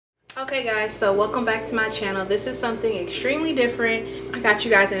Okay guys, so welcome back to my channel. This is something extremely different. I got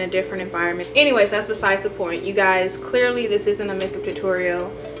you guys in a different environment. Anyways, that's besides the point. You guys, clearly this isn't a makeup tutorial.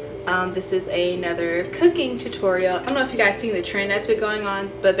 This is another cooking tutorial. I don't know if you guys seen the trend that's been going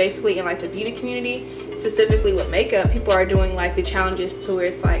on, but basically in like the beauty community, specifically with makeup, people are doing like the challenges to where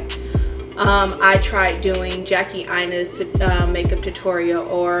it's like I tried doing Jackie Ina's makeup tutorial,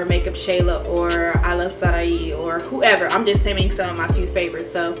 or Makeup Shayla, or I Love Sarai, or whoever. I'm just naming some of my few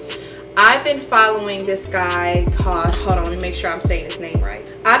favorites. So I've been following this guy called, hold on, let me make sure I'm saying his name right.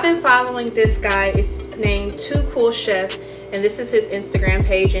 I've been following this guy named tookoolchef, and this is his Instagram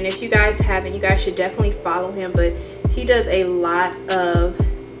page. And if you guys haven't, you guys should definitely follow him. But he does a lot of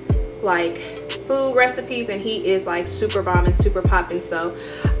like food recipes, and he is like super bomb and super popping. So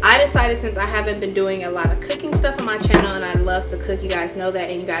I decided, since I haven't been doing a lot of cooking stuff on my channel, and I love to cook, you guys know that,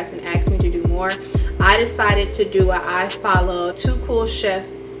 and you guys been asking me to do more, I decided to do what I follow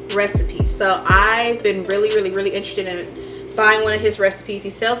tookoolchef recipes. So I've been really interested in buying one of his recipes. He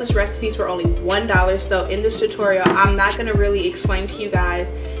sells his recipes for only $1. So in this tutorial, I'm not going to really explain to you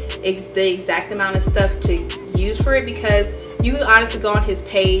guys the exact amount of stuff to use for it, because you can honestly go on his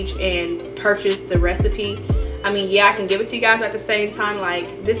page and purchase the recipe. I mean, yeah, I can give it to you guys, but at the same time,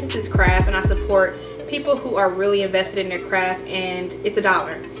 like, this is his craft, and I support people who are really invested in their craft, and it's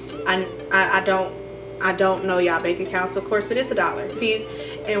 $1. I don't know y'all bank accounts, of course, but it's $1.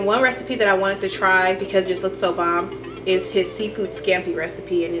 And one recipe that I wanted to try because it just looks so bomb is his seafood scampi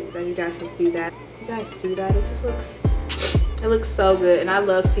recipe, and you guys can see that. You guys see that? It just looks so good, and I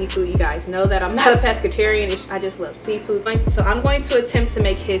love seafood. You guys know that I'm not a pescatarian. I just love seafood. So I'm going to attempt to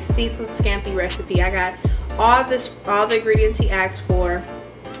make his seafood scampi recipe. I got all the ingredients he asked for.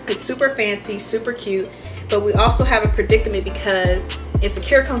 It's super fancy, super cute, but we also have a predicament because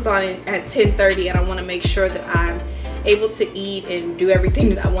Insecure comes on at 10:30, and I want to make sure that I'm able to eat and do everything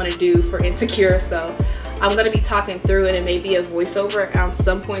that I want to do for Insecure. So I'm going to be talking through it, and maybe a voiceover on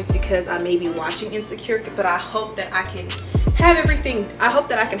some points because I may be watching Insecure, but I hope that I can have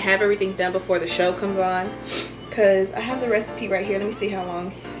everything done before the show comes on, because I have the recipe right here. Let me see how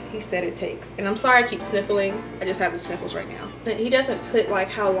long he said it takes. And I'm sorry I keep sniffling. I just have the sniffles right now. But he doesn't put like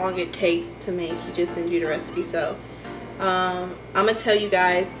how long it takes to make. He just sends you the recipe. So I'm gonna tell you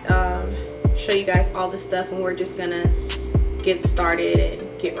guys, show you guys all the stuff, and we're just gonna get started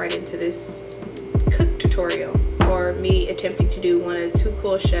and get right into this cook tutorial, or me attempting to do one of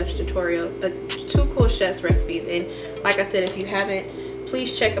tookoolchef's tookoolchef's recipes. And like I said, if you haven't,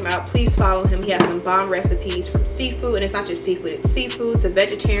 please check him out. Please follow him. He has some bomb recipes from seafood, and it's not just seafood, it's seafood to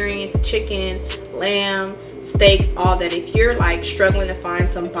vegetarian to chicken, lamb, steak, all that. If you're like struggling to find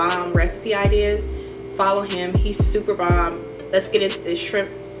some bomb recipe ideas, follow him. He's super bomb. Let's get into this shrimp.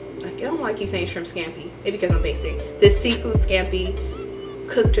 I don't know why I keep saying shrimp scampi. Maybe because I'm basic. This seafood scampi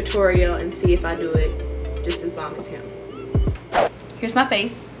cook tutorial, and see if I do it just as bomb as him. Here's my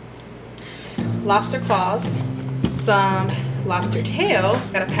face. Lobster claws, some lobster tail,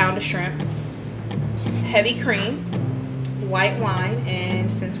 got a pound of shrimp, heavy cream, white wine, and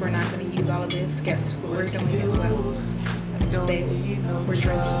since we're not going to use all of this, guess what we're doing as well? Say we're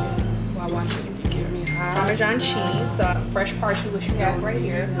drinking this while watching Insecure. Parmesan cheese, so fresh parsley, which we have right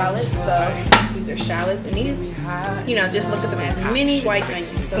here. Shallots, so these are shallots, and these, you know, just look at them as mini white onions.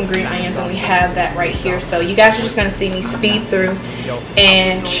 Some green onions, and we have that right here. So you guys are just going to see me speed through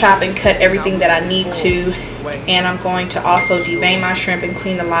and chop and cut everything that I need to. And I'm going to also devein my shrimp and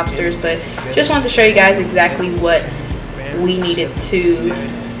clean the lobsters, but just wanted to show you guys exactly what we needed to do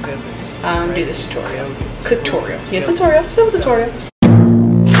this tutorial. Cooktorial. Yeah, tutorial. Still tutorial.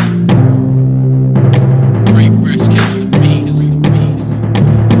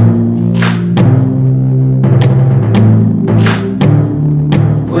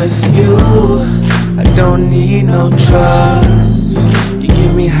 With you, I don't need no drugs. You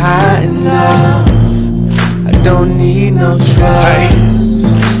get me high enough. I don't need no drugs.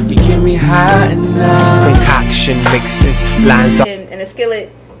 You get me high enough. Concoction mixes lines up In a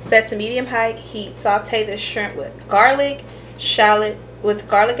skillet set to medium high heat, saute the shrimp with garlic, shallots,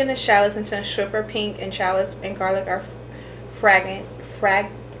 and the shallots until shrimp are pink and shallots and garlic are fragrant.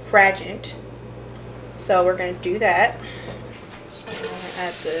 So we're going to do that. So I'm going to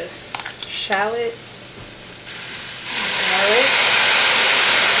add the shallots, garlic.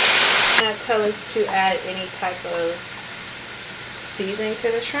 And tell us to add any type of seasoning to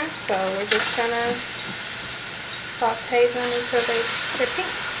the shrimp, so we're just gonna saute them until they're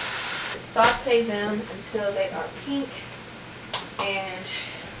pink. Saute them until they are pink, and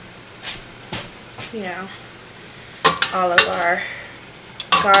you know, all of our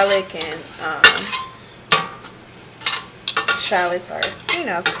garlic and shallots are, you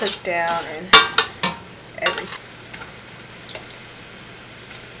know, cooked down and everything.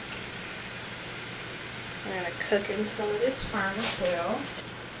 We're going to cook until it is firm as well.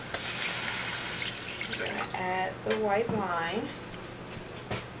 We're going to add the white wine.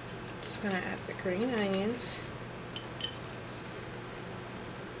 Just going to add the green onions.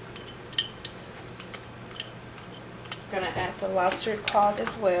 Going to add the lobster claws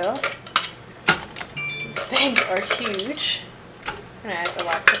as well. These things are huge. I'm going to add the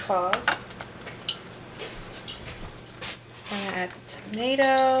lobster claws. I'm going to add the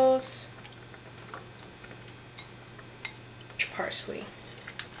tomatoes. Parsley.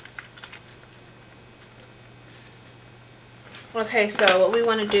 Okay, so what we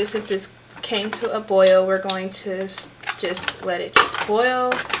want to do, since this came to a boil, we're going to just let it just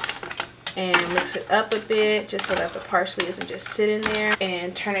boil and mix it up a bit just so that the parsley isn't just sitting there,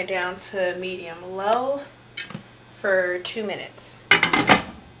 and turn it down to medium low for 2 minutes.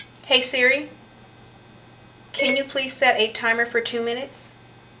 Hey Siri, can you please set a timer for 2 minutes?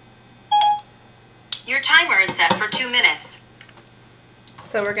 Your timer is set for 2 minutes.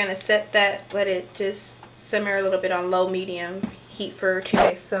 So we're going to set that, let it just simmer a little bit on low medium heat for 2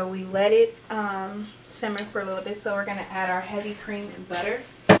 minutes. So we let it simmer for a little bit. So we're going to add our heavy cream and butter.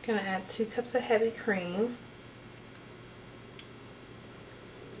 Going to add 2 cups of heavy cream.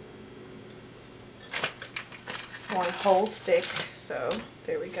 1 whole stick. So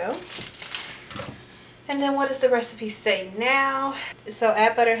there we go. And then what does the recipe say now? So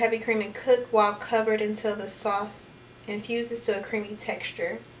add butter, heavy cream, and cook while covered until the sauce infuses to a creamy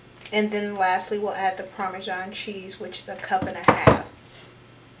texture. And then lastly we'll add the Parmesan cheese, which is 1.5 cups.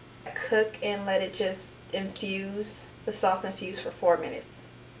 Cook and let it just infuse, the sauce infuse for 4 minutes.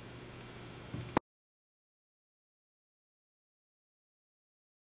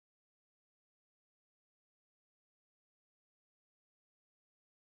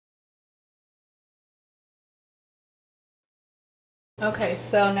 Okay,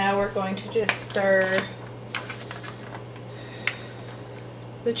 so now we're going to just stir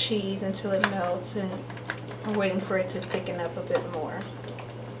the cheese until it melts, and we're waiting for it to thicken up a bit more.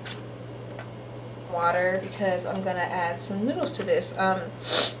 Water, because I'm gonna add some noodles to this.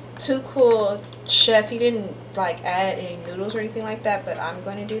 tookoolchef, he didn't like add any noodles or anything like that, but I'm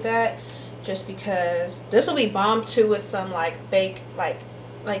going to do that just because this will be bomb too with some like baked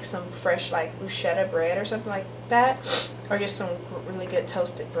like some fresh like bruschetta bread or something like that, or just some really good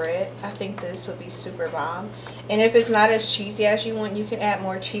toasted bread. I think this would be super bomb. And if it's not as cheesy as you want, you can add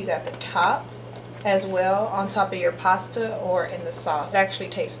more cheese at the top as well, on top of your pasta or in the sauce. It actually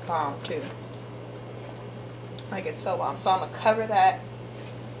tastes bomb too. Like, it's so bomb. So I'm gonna cover that,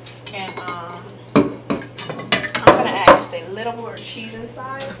 and I'm gonna add just a little more cheese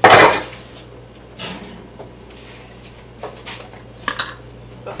inside.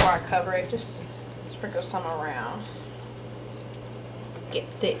 Before I cover it, just sprinkle some around. Get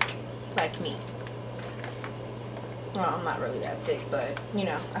thick like me. Well, I'm not really that thick, but you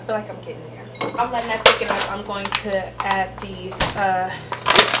know, I feel like I'm getting there. I'm letting that thicken up. I'm going to add these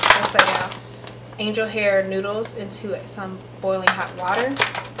upside down angel hair noodles into some boiling hot water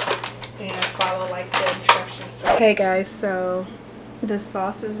and follow like the instructions. Okay guys, so the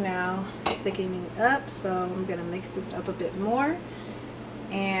sauce is now thickening up, so I'm gonna mix this up a bit more,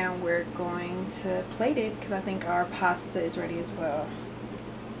 and we're going to plate it because I think our pasta is ready as well.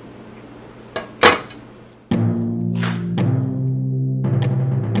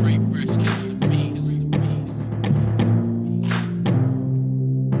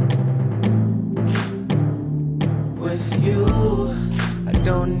 With you, I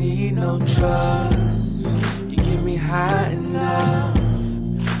don't need no drugs. You get me high enough.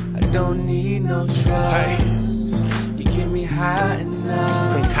 I don't need no drugs. You get me high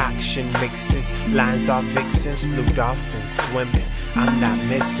enough. Concoction mixes, lines are vixens, blue dolphins swimming. I'm not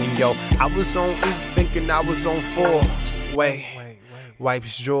missing, yo. I was on 8 thinking I was on 4. Wait,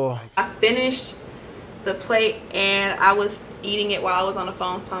 wipes jaw. I finished the plate and I was eating it while I was on the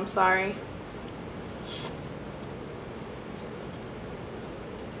phone, so I'm sorry.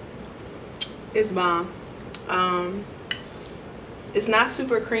 It's bomb. It's not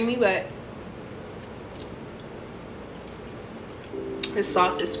super creamy, but this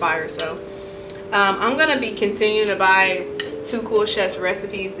sauce is fire. So I'm gonna be continuing to buy tookoolchef's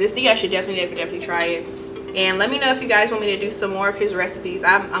recipes. You guys should definitely try it, and let me know if you guys want me to do some more of his recipes.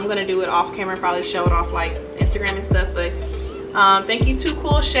 I'm gonna do it off camera, probably show it off like Instagram and stuff. But thank you,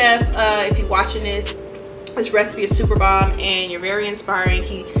 tookoolchef. If you're watching this recipe is super bomb and you're very inspiring.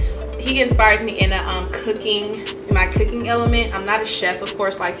 he inspires me in a cooking, in my cooking element. I'm not a chef, of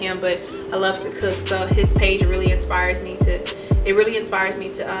course, like him, but I love to cook. So his page really inspires me to,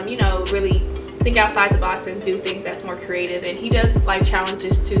 you know, really think outside the box and do things that's more creative. And he does like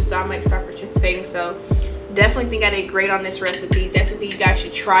challenges too, so I might start participating. So definitely think I did great on this recipe. Definitely you guys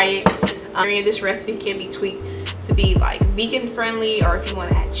should try it. This recipe can be tweaked to be like vegan friendly, or if you want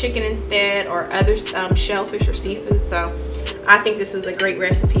to add chicken instead, or other shellfish or seafood. So I think this is a great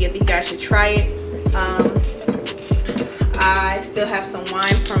recipe. I think you guys should try it. I still have some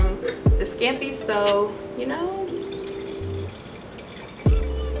wine from the Scampi, so you know, just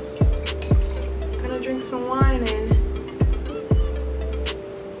gonna drink some wine and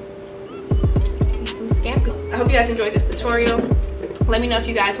eat some Scampi. I hope you guys enjoyed this tutorial. Let me know if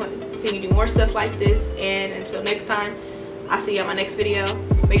you guys want to see me do more stuff like this, and until next time, I'll see you on my next video.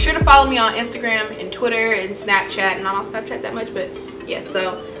 Make sure to follow me on Instagram and Twitter and Snapchat, and I don't Snapchat that much, but yeah,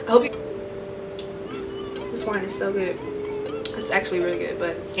 so I hope you, this wine is so good. It's actually really good.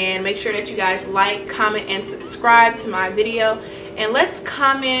 And make sure that you guys like, comment, and subscribe to my video, and let's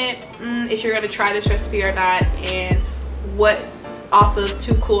comment if you're gonna try this recipe or not, and what's off of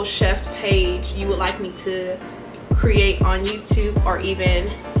Too Cool Chef's page you would like me to create on YouTube, or even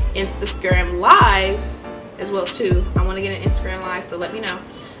Instagram live as well too. I want to get an Instagram live, so let me know.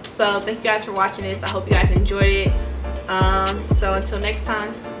 So thank you guys for watching this. I hope you guys enjoyed it. So until next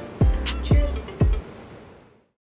time.